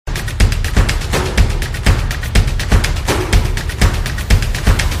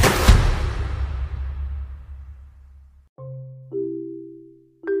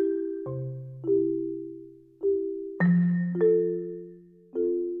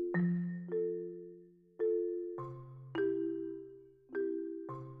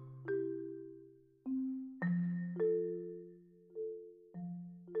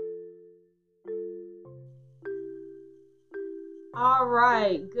All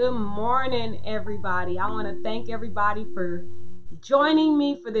right. Good morning, everybody. I want to thank everybody for joining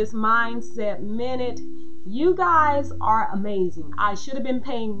me for this Mindset Minute. You guys are amazing. I should have been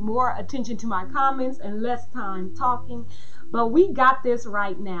paying more attention to my comments and less time talking, but we got this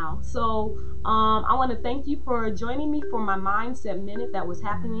right now. So I want to thank you for joining me for my Mindset Minute that was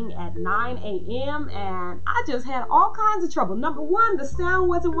happening at 9 a.m. and I just had all kinds of trouble. Number one, the sound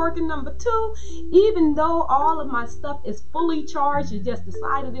wasn't working. Number two, even though all of my stuff is fully charged, it just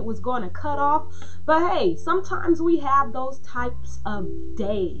decided it was going to cut off. But hey, sometimes we have those types of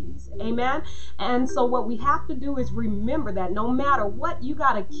days. Amen. And so what we have to do is remember that no matter what, you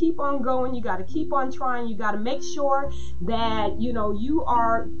got to keep on going. You got to keep on trying. You got to make sure that, you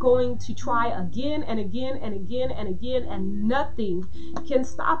are going to try again and again and again and again, and nothing can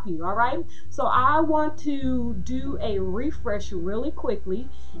stop you. All right. So I want to do a refresh really quickly,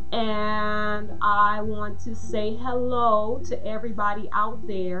 and I want to say hello to everybody out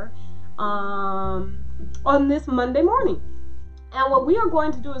there on this Monday morning. And what we are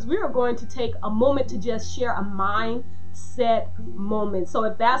going to do is we are going to take a moment to just share a mindset moment. So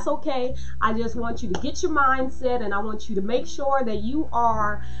if that's okay, I just want you to get your mindset, and I want you to make sure that you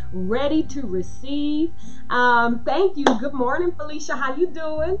are ready to receive. Thank you. Good morning, Felicia. How you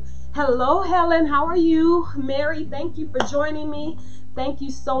doing? Hello, Helen. How are you? Mary, thank you for joining me. Thank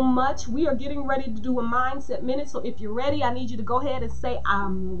you so much. We are getting ready to do a mindset minute. So if you're ready, I need you to go ahead and say,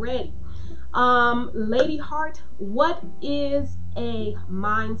 I'm ready. Lady Heart, what is a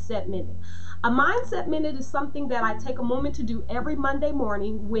mindset minute? A mindset minute is something that I take a moment to do every Monday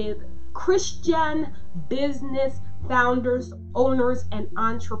morning with Christian business founders, owners, and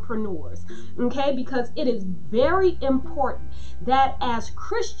entrepreneurs. Okay, because it is very important that as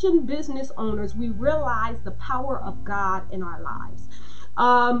Christian business owners, we realize the power of God in our lives.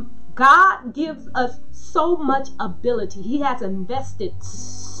 God gives us so much ability. He has invested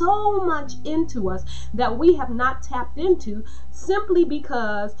so much into us that we have not tapped into simply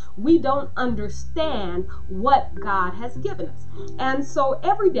because we don't understand what God has given us. And so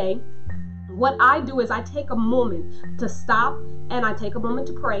every day, what I do is I take a moment to stop, and I take a moment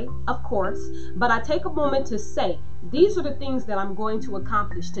to pray, of course, but I take a moment to say, these are the things that I'm going to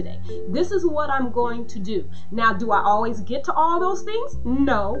accomplish today. This is what I'm going to do. Now, do I always get to all those things?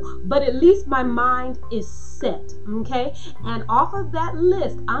 No, but at least my mind is set, okay? And off of that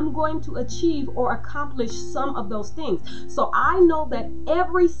list, I'm going to achieve or accomplish some of those things. So I know that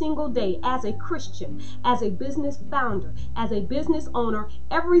every single day as a Christian, as a business founder, as a business owner,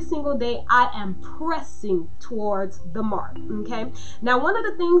 every single day I am pressing towards the mark, okay? Now, one of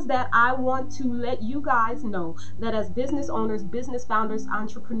the things that I want to let you guys know that as business owners, business founders,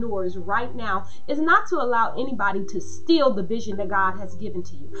 entrepreneurs right now is not to allow anybody to steal the vision that God has given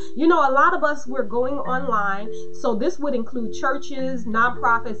to you. You know, a lot of us, we're going online. So this would include churches,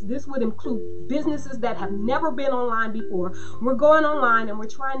 nonprofits. This would include businesses that have never been online before. We're going online and we're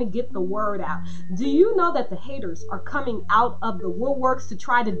trying to get the word out. Do you know that the haters are coming out of the woodworks to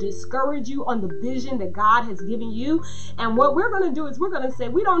try to discourage you on the vision that God has given you? And what we're going to do is we're going to say,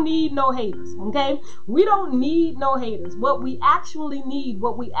 we don't need no haters, okay? We don't need no haters. What we actually need,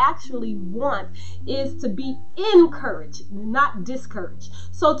 what we actually want is to be encouraged, not discouraged.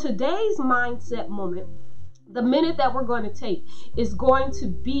 So today's mindset moment, the minute that we're going to take, is going to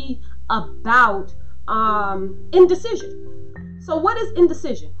be about indecision. So what is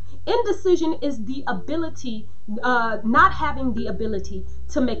indecision? Indecision is the ability, not having the ability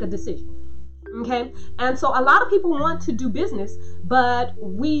to make a decision. Okay, and so a lot of people want to do business, but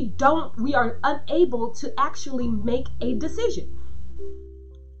we are unable to actually make a decision.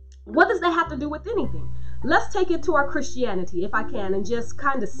 What does that have to do with anything? Let's take it to our Christianity, if I can, and just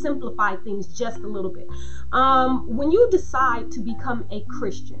kind of simplify things just a little bit. When you decide to become a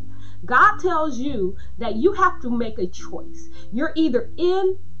Christian, God tells you that you have to make a choice. You're either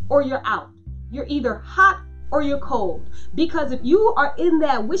in or you're out. You're either hot or you're cold. Because if you are in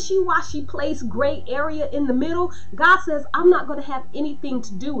that wishy-washy place, gray area in the middle, God says, I'm not going to have anything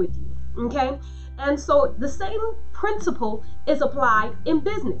to do with you. Okay? And so the same principle is applied in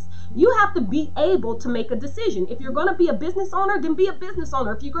business. You have to be able to make a decision. If you're going to be a business owner, then be a business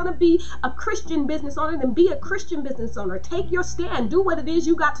owner. If you're going to be a Christian business owner, then be a Christian business owner. Take your stand. Do what it is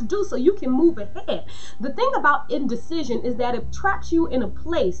you got to do so you can move ahead. The thing about indecision is that it traps you in a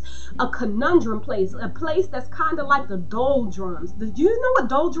place, a conundrum place, a place that's kind of like the doldrums. Do you know what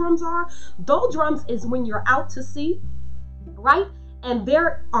doldrums are? Doldrums is when you're out to sea, right? And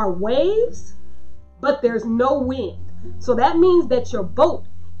there are waves, but there's no wind. So that means that your boat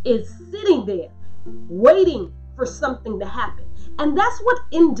is sitting there waiting for for something to happen. And that's what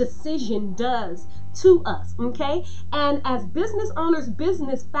indecision does to us, okay? And as business owners,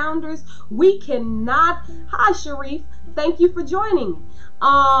 business founders, we cannot, hi Sharif, thank you for joining me.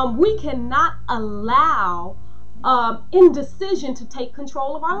 We cannot allow indecision to take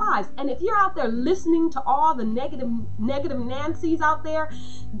control of our lives. And if you're out there listening to all the negative Nancys out there,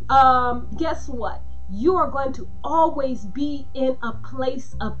 guess what? You are going to always be in a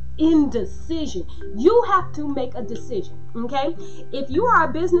place of indecision. You have to make a decision, okay? If you are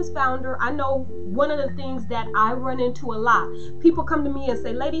a business founder, I know one of the things that I run into a lot. People come to me and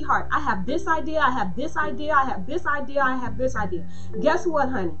say, Lady Hart, I have this idea, I have this idea, I have this idea, I have this idea. Guess what,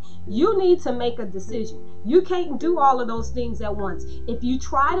 honey? You need to make a decision. You can't do all of those things at once. If you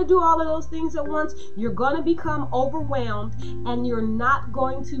try to do all of those things at once, you're going to become overwhelmed and you're not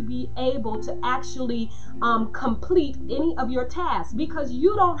going to be able to actually complete any of your tasks because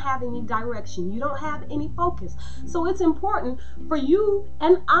you don't have any direction. You don't have any focus. So it's important for you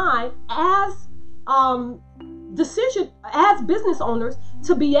and I as business owners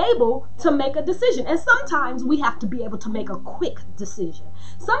to be able to make a decision. And sometimes we have to be able to make a quick decision.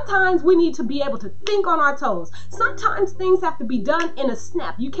 Sometimes we need to be able to think on our toes. Sometimes things have to be done in a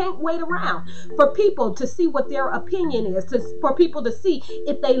snap. You can't wait around for people to see what their opinion is, for people to see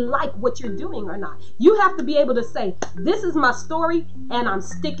if they like what you're doing or not. You have to be able to say, this is my story and I'm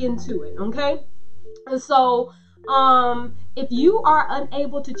sticking to it, okay? And so if you are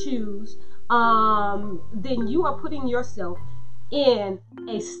unable to choose, then you are putting yourself in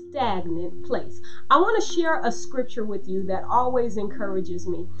a stagnant place. I want to share a scripture with you that always encourages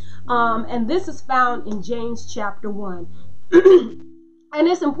me. And this is found in James chapter 1. And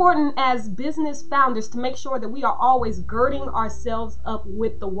it's important as business founders to make sure that we are always girding ourselves up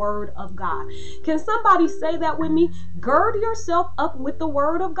with the word of God. Can somebody say that with me? Gird yourself up with the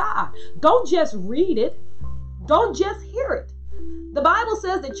word of God. Don't just read it. Don't just hear it. The Bible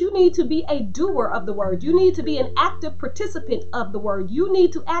says that you need to be a doer of the word. You need to be an active participant of the word. You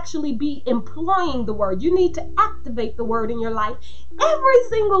need to actually be employing the word. You need to activate the word in your life every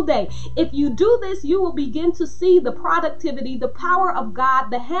single day. If you do this, you will begin to see the productivity, the power of God,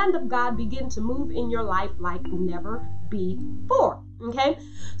 the hand of God begin to move in your life like never before. Okay,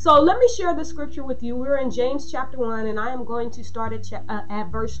 so let me share the scripture with you. We're in James chapter 1, and I am going to start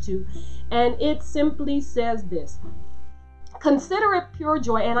at verse 2. And it simply says this. Consider it pure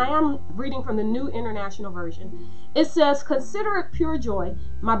joy, and I am reading from the New International Version. It says, consider it pure joy,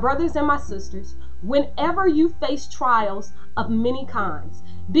 my brothers and my sisters, whenever you face trials of many kinds,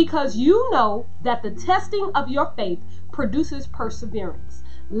 because you know that the testing of your faith produces perseverance.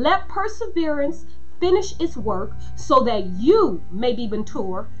 Let perseverance finish its work so that you may be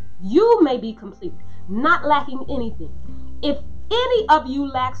mature, you may be complete, not lacking anything. If any of you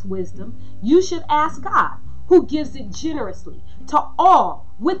lacks wisdom, you should ask God, who gives it generously to all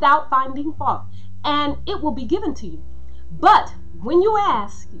without finding fault, and it will be given to you. But when you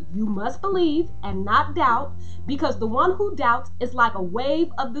ask, you must believe and not doubt, because the one who doubts is like a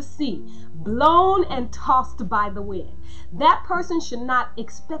wave of the sea, blown and tossed by the wind. That person should not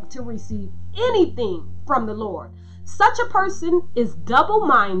expect to receive anything from the Lord. Such a person is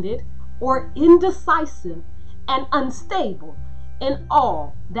double-minded or indecisive and unstable in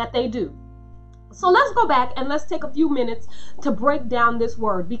all that they do. So let's go back and let's take a few minutes to break down this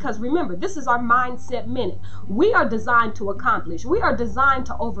word, because remember, this is our mindset minute. We are designed to accomplish. We are designed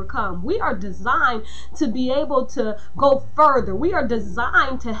to overcome. We are designed to be able to go further. We are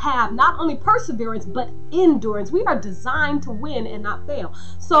designed to have not only perseverance, but endurance. We are designed to win and not fail.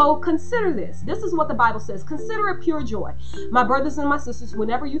 So consider this. This is what the Bible says. Consider it pure joy, my brothers and my sisters,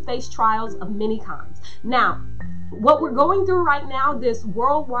 whenever you face trials of many kinds. Now, what we're going through right now, this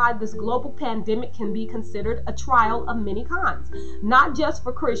worldwide, this global pandemic, can be considered a trial of many kinds. Not just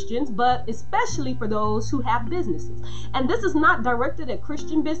for Christians, but especially for those who have businesses. And this is not directed at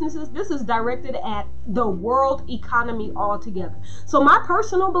Christian businesses. This is directed at the world economy altogether. So my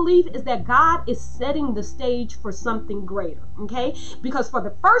personal belief is that God is setting the stage for something greater, okay? Because for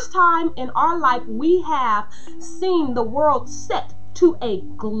the first time in our life, we have seen the world set to a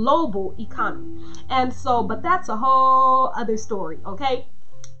global economy. And so, but that's a whole other story, okay?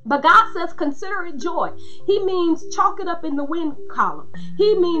 But God says, consider it joy. He means chalk it up in the win column.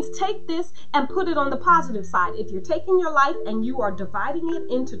 He means take this and put it on the positive side. If you're taking your life and you are dividing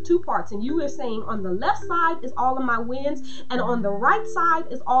it into two parts, and you are saying on the left side is all of my wins and on the right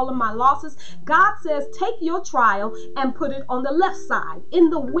side is all of my losses, God says, take your trial and put it on the left side in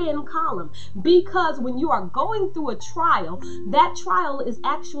the win column. Because when you are going through a trial, that trial is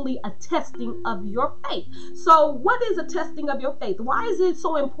actually a testing of your faith. So what is a testing of your faith? Why is it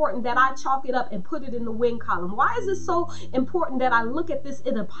so important important that I chalk it up and put it in the win column? Why is it so important that I look at this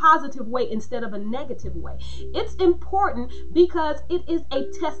in a positive way instead of a negative way? It's important because it is a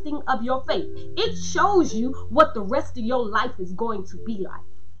testing of your faith. It shows you what the rest of your life is going to be like.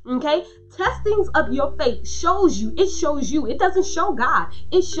 Okay, testings of your faith shows you. It doesn't show God.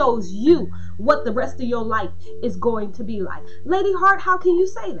 It shows you what the rest of your life is going to be like. Lady Heart, how can you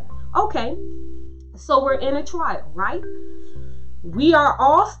say that? Okay, so we're in a trial, right? We are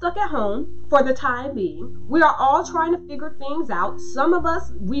all stuck at home for the time being. We are all trying to figure things out. Some of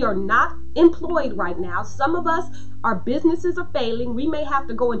us, we are not employed right now. Some of us, our businesses are failing. We may have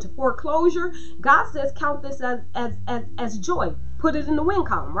to go into foreclosure. God says count this as joy. Put it in the win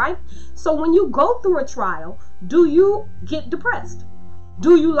column, right? So when you go through a trial, do you get depressed?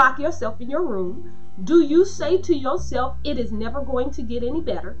 Do you lock yourself in your room? Do you say to yourself, it is never going to get any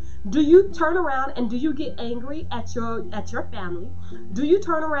better? Do you turn around and do you get angry at your family? Do you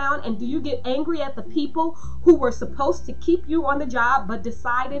turn around and do you get angry at the people who were supposed to keep you on the job but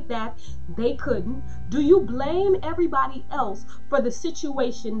decided that they couldn't? Do you blame everybody else for the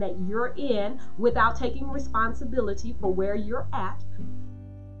situation that you're in without taking responsibility for where you're at?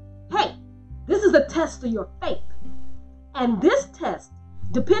 Hey, this is a test of your faith. And this test,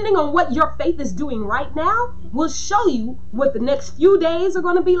 depending on what your faith is doing right now, will show you what the next few days are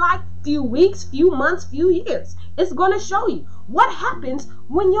going to be like, few weeks, few months, few years. It's going to show you what happens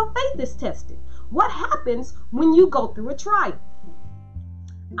when your faith is tested. What happens when you go through a trial.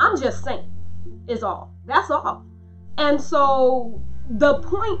 I'm just saying, is all. That's all. And so the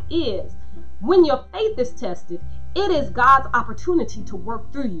point is, when your faith is tested, it is God's opportunity to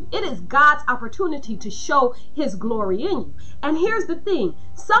work through you. It is God's opportunity to show his glory in you. And here's the thing.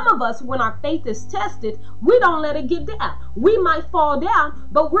 Some of us, when our faith is tested, we don't let it get down. We might fall down,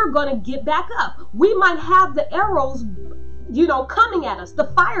 but we're going to get back up. We might have the arrows, coming at us,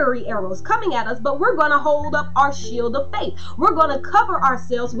 the fiery arrows coming at us, but we're going to hold up our shield of faith. We're going to cover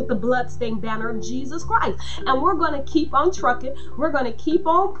ourselves with the bloodstained banner of Jesus Christ. And we're going to keep on trucking. We're going to keep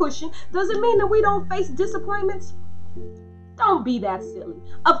on pushing. Does it mean that we don't face disappointments? Don't be that silly.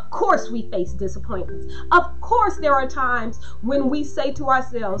 Of course we face disappointments. Of course there are times when we say to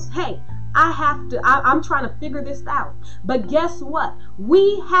ourselves, hey, I'm trying to figure this out. But guess what?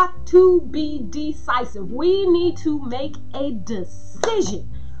 We have to be decisive. We need to make a decision.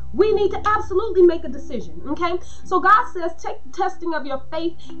 We need to absolutely make a decision, okay? So God says, take the testing of your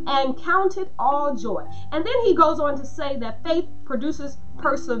faith and count it all joy. And then he goes on to say that faith produces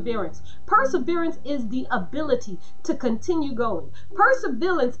perseverance. Perseverance is the ability to continue going.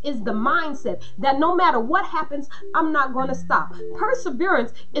 Perseverance is the mindset that no matter what happens, I'm not going to stop.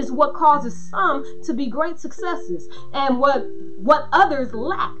 Perseverance is what causes some to be great successes and what others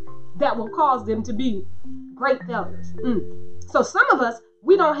lack that will cause them to be great failures. So some of us,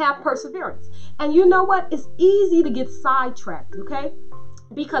 we don't have perseverance. And you know what? It's easy to get sidetracked, okay?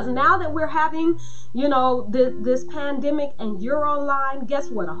 Because now that we're having, this pandemic and you're online, guess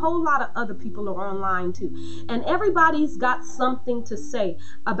what? A whole lot of other people are online too. And everybody's got something to say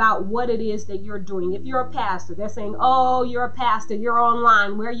about what it is that you're doing. If you're a pastor, they're saying, oh, you're a pastor, you're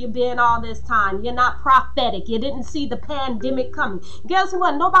online. Where you been all this time? You're not prophetic. You didn't see the pandemic coming. Guess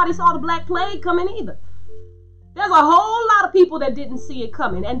what? Nobody saw the Black Plague coming either. There's a whole lot of people that didn't see it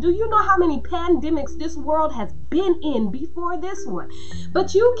coming. And do you know how many pandemics this world has been in before this one?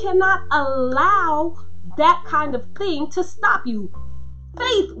 But you cannot allow that kind of thing to stop you.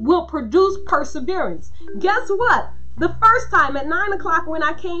 Faith will produce perseverance. Guess what? The first time at 9 o'clock when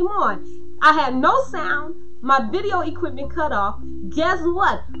I came on, I had no sound. My video equipment cut off. Guess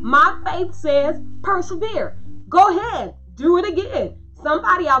what? My faith says persevere. Go ahead. Do it again.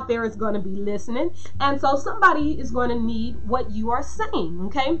 Somebody out there is going to be listening. And so somebody is going to need what you are saying,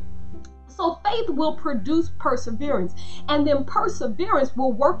 okay? So faith will produce perseverance, and then perseverance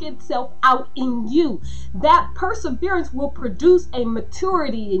will work itself out in you. That perseverance will produce a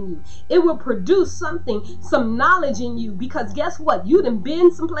maturity in you. It will produce some knowledge in you, because guess what? You done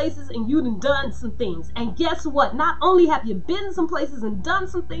been some places and you done some things. And guess what? Not only have you been some places and done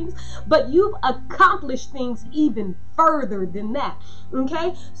some things, but you've accomplished things even further than that.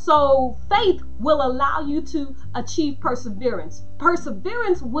 Okay? So faith will allow you to achieve perseverance.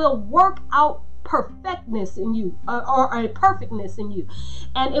 Perseverance will work out perfectness in you, or a perfectness in you,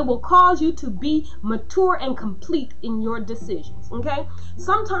 and it will cause you to be mature and complete in your decisions. Okay?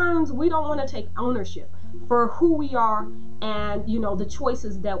 Sometimes we don't want to take ownership for who we are and the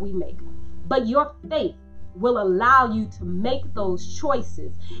choices that we make, but your faith will allow you to make those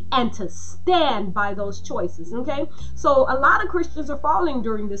choices and to stand by those choices. Okay, so a lot of Christians are falling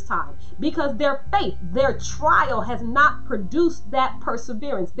during this time because their faith, their trial has not produced that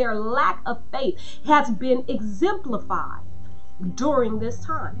perseverance. Their lack of faith has been exemplified during this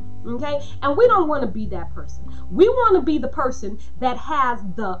time. Okay, and we don't want to be that person. We want to be the person that has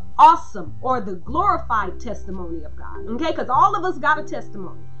the awesome or the glorified testimony of God. Okay, because all of us got a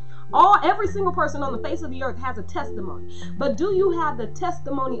testimony. Every single person on the face of the earth has a testimony. But do you have the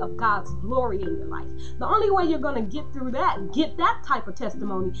testimony of God's glory in your life? The only way you're going to get that type of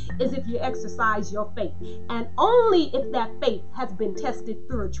testimony, is if you exercise your faith. And only if that faith has been tested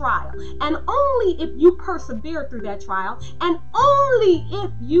through a trial. And only if you persevere through that trial. And only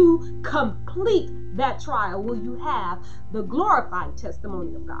if you complete that trial will you have the glorified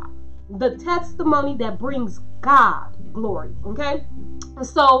testimony of God. The testimony that brings God glory. Okay,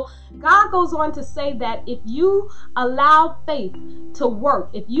 so God goes on to say that if you allow faith to work,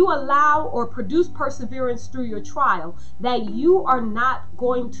 if you allow or produce perseverance through your trial, that you are not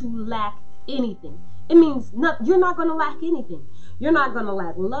going to lack anything. It means you're not going to lack anything. You're not going to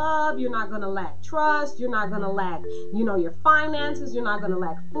lack love. You're not going to lack trust. You're not going to lack, your finances. You're not going to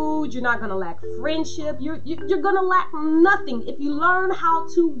lack food. You're not going to lack friendship. You're going to lack nothing if you learn how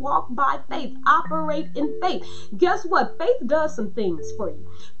to walk by faith, operate in faith. Guess what? Faith does some things for you.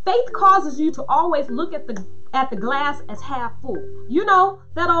 Faith causes you to always look at the glass as half full. You know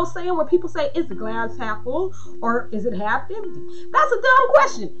that old saying where people say, is the glass half full or is it half empty? That's a dumb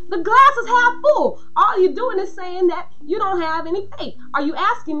question. The glass is half full. All you're doing is saying that you don't have any faith. Are you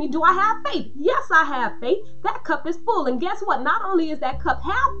asking me, do I have faith? Yes, I have faith. That cup is full. And guess what? Not only is that cup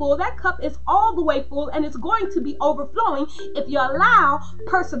half full, that cup is all the way full, and it's going to be overflowing if you allow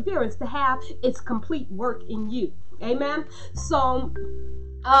perseverance to have its complete work in you. Amen. So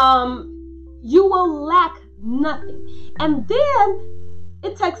you will lack nothing. And then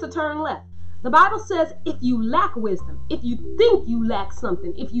it takes a turn left. The Bible says if you lack wisdom, if you think you lack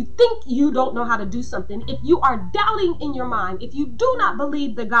something, if you think you don't know how to do something, if you are doubting in your mind, if you do not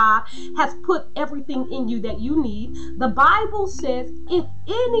believe that God has put everything in you that you need, the Bible says if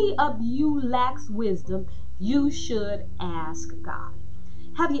any of you lacks wisdom, you should ask God.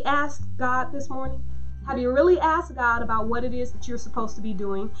 Have you asked God this morning? Have you really asked God about what it is that you're supposed to be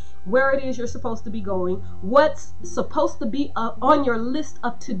doing, where it is you're supposed to be going, what's supposed to be on your list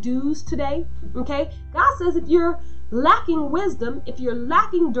of to-dos today? Okay? God says if you're lacking wisdom, if you're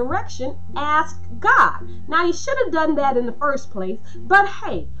lacking direction, ask God. Now, you should have done that in the first place, but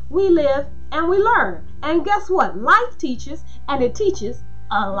hey, we live and we learn. And guess what? Life teaches, and it teaches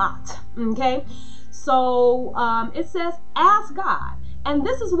a lot. Okay? So it says ask God. And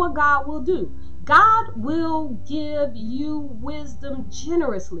this is what God will do. God will give you wisdom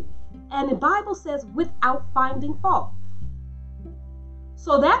generously. And the Bible says without finding fault.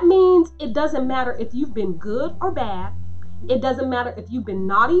 So that means it doesn't matter if you've been good or bad. It doesn't matter if you've been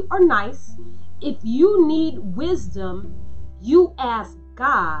naughty or nice. If you need wisdom, you ask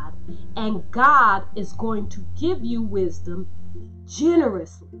God, and God is going to give you wisdom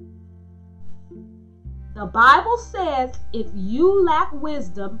generously. The Bible says if you lack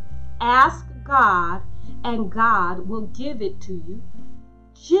wisdom, ask God, and God will give it to you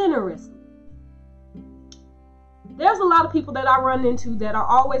generously. There's a lot of people that I run into that are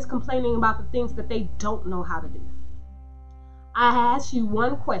always complaining about the things that they don't know how to do. I ask you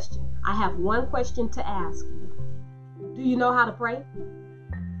one question. I have one question to ask you. Do you know how to pray?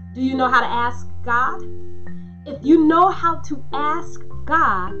 Do you know how to ask God? If you know how to ask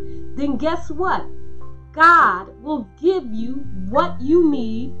God, then guess what? God will give you what you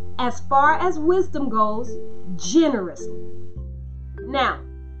need as far as wisdom goes generously. Now,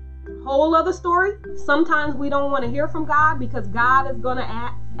 whole other story. Sometimes we don't want to hear from God because God is going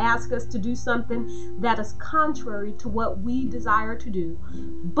to ask us to do something that is contrary to what we desire to do.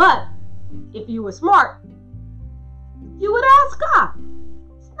 But if you were smart, you would ask God.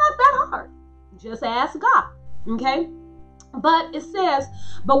 It's not that hard. Just ask God. Okay? But it says,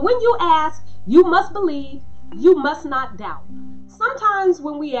 but when you ask, you must believe, you must not doubt. Sometimes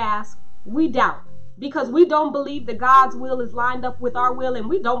when we ask, we doubt because we don't believe that God's will is lined up with our will, and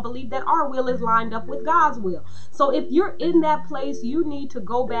we don't believe that our will is lined up with God's will. So if you're in that place, you need to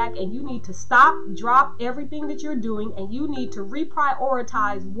go back and you need to stop, drop everything that you're doing, and you need to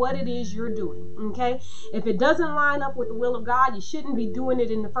reprioritize what it is you're doing. Okay? If it doesn't line up with the will of God, you shouldn't be doing it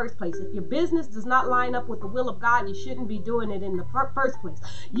in the first place. If your business does not line up with the will of God, you shouldn't be doing it in the first place.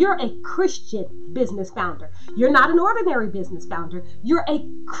 You're a Christian business founder. You're not an ordinary business founder. You're a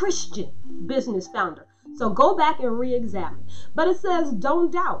Christian business founder. So go back and re-examine. But it says,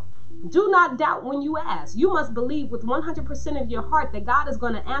 don't doubt. Do not doubt when you ask. You must believe with 100% of your heart that God is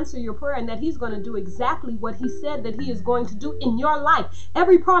going to answer your prayer and that he's going to do exactly what he said that he is going to do in your life.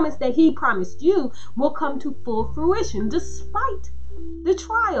 Every promise that he promised you will come to full fruition despite the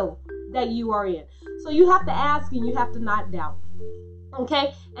trial that you are in. So you have to ask and you have to not doubt.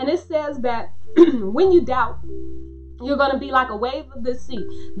 Okay? And it says that when you doubt, you're going to be like a wave of the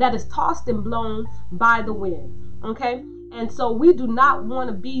sea that is tossed and blown by the wind. Okay? And so we do not want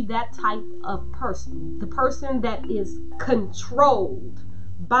to be that type of person. The person that is controlled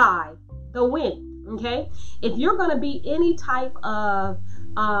by the wind. Okay? If you're going to be any type of,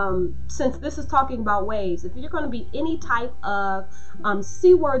 since this is talking about waves, if you're going to be any type of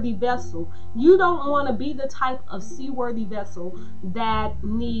seaworthy vessel, you don't want to be the type of seaworthy vessel that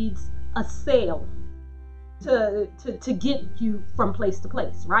needs a sail to get you from place to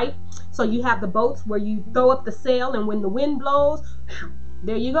place, right? So you have the boats where you throw up the sail and when the wind blows,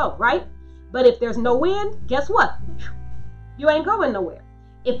 there you go, right? But if there's no wind, guess what? You ain't going nowhere.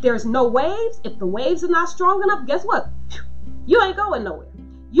 If there's no waves, if the waves are not strong enough, guess what? You ain't going nowhere.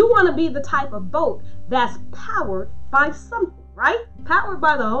 You want to be the type of boat that's powered by something, right? Powered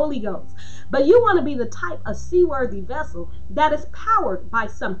by the Holy Ghost. But you want to be the type of seaworthy vessel that is powered by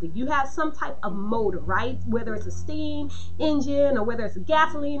something. You have some type of motor, right? Whether it's a steam engine or whether it's a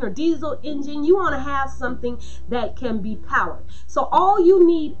gasoline or diesel engine, you want to have something that can be powered. So all you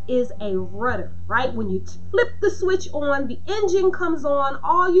need is a rudder, right? When you flip the switch on, the engine comes on.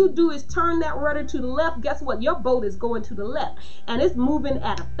 All you do is turn that rudder to the left. Guess what? Your boat is going to the left and it's moving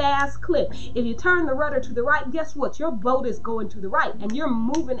at a fast clip. If you turn the rudder to the right, guess what? Your boat is going to the right and you're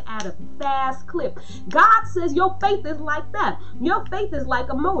moving at a fast clip. God says your faith is like that. Your faith is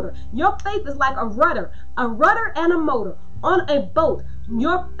like a motor. Your faith is like a rudder and a motor on a boat.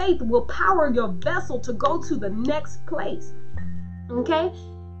 Your faith will power your vessel to go to the next place. Okay?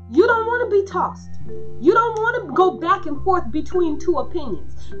 You don't want to be tossed. You don't want to go back and forth between two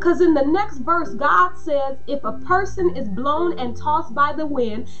opinions. Because in the next verse, God says, if a person is blown and tossed by the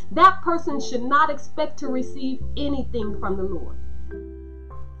wind, that person should not expect to receive anything from the Lord.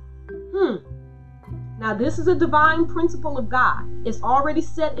 Now, this is a divine principle of God. It's already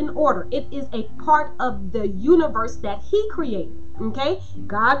set in order. It is a part of the universe that he created. Okay?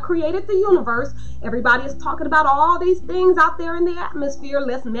 God created the universe. Everybody is talking about all these things out there in the atmosphere.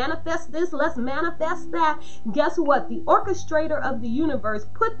 Let's manifest this. Let's manifest that. Guess what? The orchestrator of the universe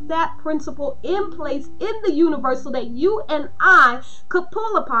put that principle in place in the universe so that you and I could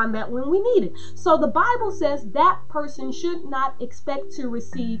pull upon that when we need it. So the Bible says that person should not expect to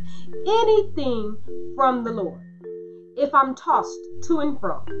receive anything from the Lord. If I'm tossed to and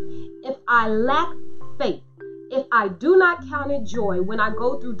fro, if I lack faith, if I do not count it joy when I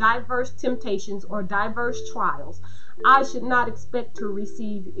go through diverse temptations or diverse trials, I should not expect to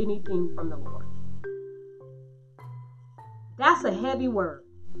receive anything from the Lord. That's a heavy word.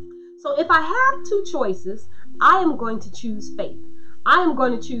 So if I have two choices, I am going to choose faith. I am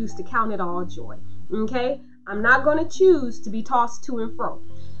going to choose to count it all joy. Okay? I'm not going to choose to be tossed to and fro.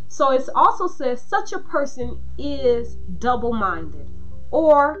 So it also says such a person is double-minded,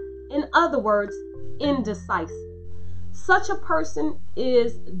 or in other words, indecisive. Such a person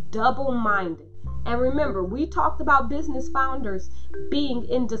is double-minded. And remember, we talked about business founders being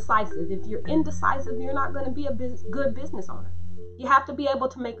indecisive. If you're indecisive, you're not going to be a good business owner. You have to be able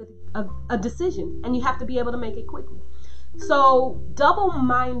to make a decision, and you have to be able to make it quickly. So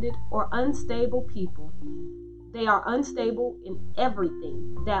double-minded or unstable people, they are unstable in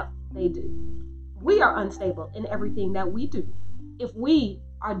everything that they do. We are unstable in everything that we do if we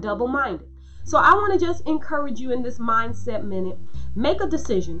are double-minded. So I want to just encourage you in this mindset minute. Make a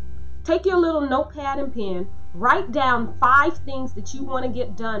decision. Take your little notepad and pen. Write down 5 things that you want to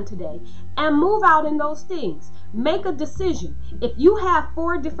get done today and move out in those things. Make a decision. If you have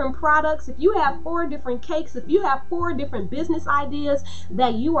 4 different products, if you have 4 different cakes, if you have 4 different business ideas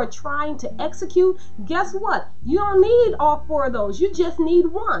that you are trying to execute, guess what? You don't need all 4 of those. You just need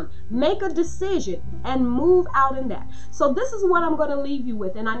one. Make a decision and move out in that. So this is what I'm going to leave you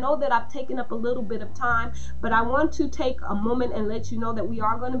with. And I know that I've taken up a little bit of time, but I want to take a moment and let you know that we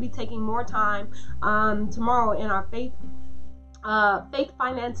are going to be taking more time tomorrow in our faith,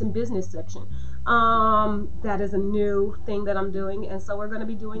 finance, and business section. That is a new thing that I'm doing, and so we're going to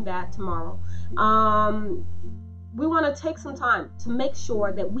be doing that tomorrow. we want to take some time to make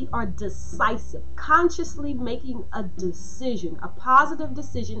sure that we are decisive, consciously making a decision, a positive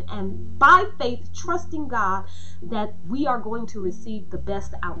decision, and by faith trusting God that we are going to receive the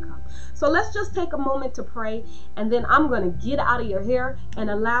best outcome. So let's just take a moment to pray, and then I'm going to get out of your hair and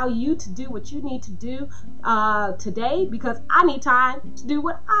allow you to do what you need to do today, because I need time to do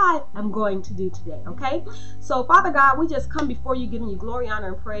what I am going to do today, okay? So Father God, we just come before you giving you glory,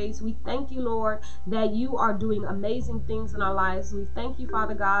 honor, and praise. We thank you, Lord, that you are doing amazing things in our lives. We thank you,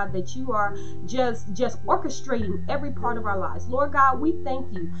 Father God, that you are just orchestrating every part of our lives. Lord God, we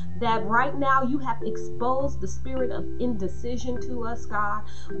thank you that right now you have exposed the spirit of indecision to us, God.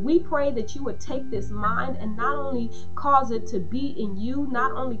 We pray that you would take this mind and not only cause it to be in you,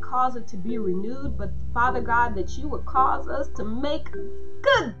 not only cause it to be renewed, but Father God, that you would cause us to make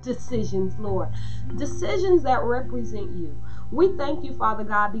good decisions, Lord. Decisions that represent you. We thank you, Father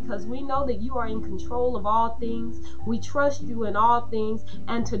God, because we know that you are in control of all things. We trust you in all things.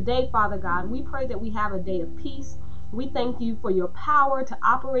 And today, Father God, we pray that we have a day of peace. We thank you for your power to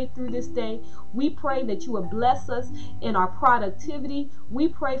operate through this day. We pray that you would bless us in our productivity. We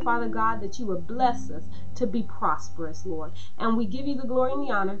pray, Father God, that you would bless us to be prosperous, Lord. And we give you the glory and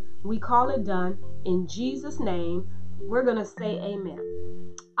the honor. We call it done. In Jesus' name, we're going to say amen.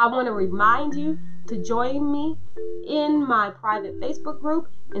 I want to remind you to join me in my private Facebook group,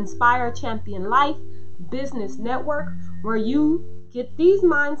 Inspire Champion Life Business Network, where you get these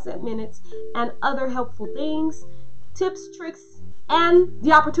mindset minutes and other helpful things, tips, tricks, and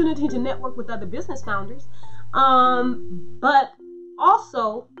the opportunity to network with other business founders. But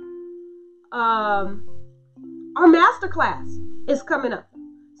also, our masterclass is coming up.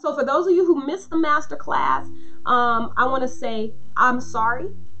 So for those of you who missed the masterclass, I want to say I'm sorry.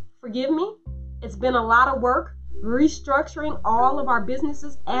 Forgive me. It's been a lot of work restructuring all of our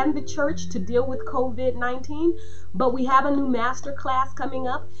businesses and the church to deal with COVID-19, but we have a new master class coming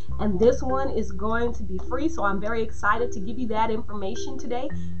up, and this one is going to be free, so I'm very excited to give you that information today.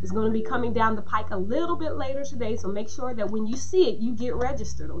 It's going to be coming down the pike a little bit later today, so make sure that when you see it, you get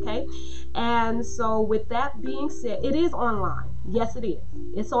registered, okay? And so with that being said, it is online. Yes, it is.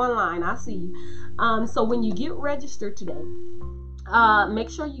 It's online. I see you. So when you get registered today,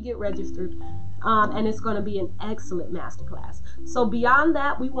 make sure you get registered. And it's going to be an excellent masterclass. So beyond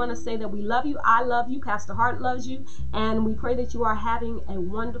that, we want to say that we love you. I love you. Pastor Hart loves you. And we pray that you are having a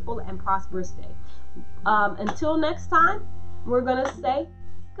wonderful and prosperous day. Until next time, we're going to say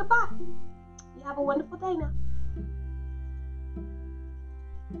goodbye. You have a wonderful day now.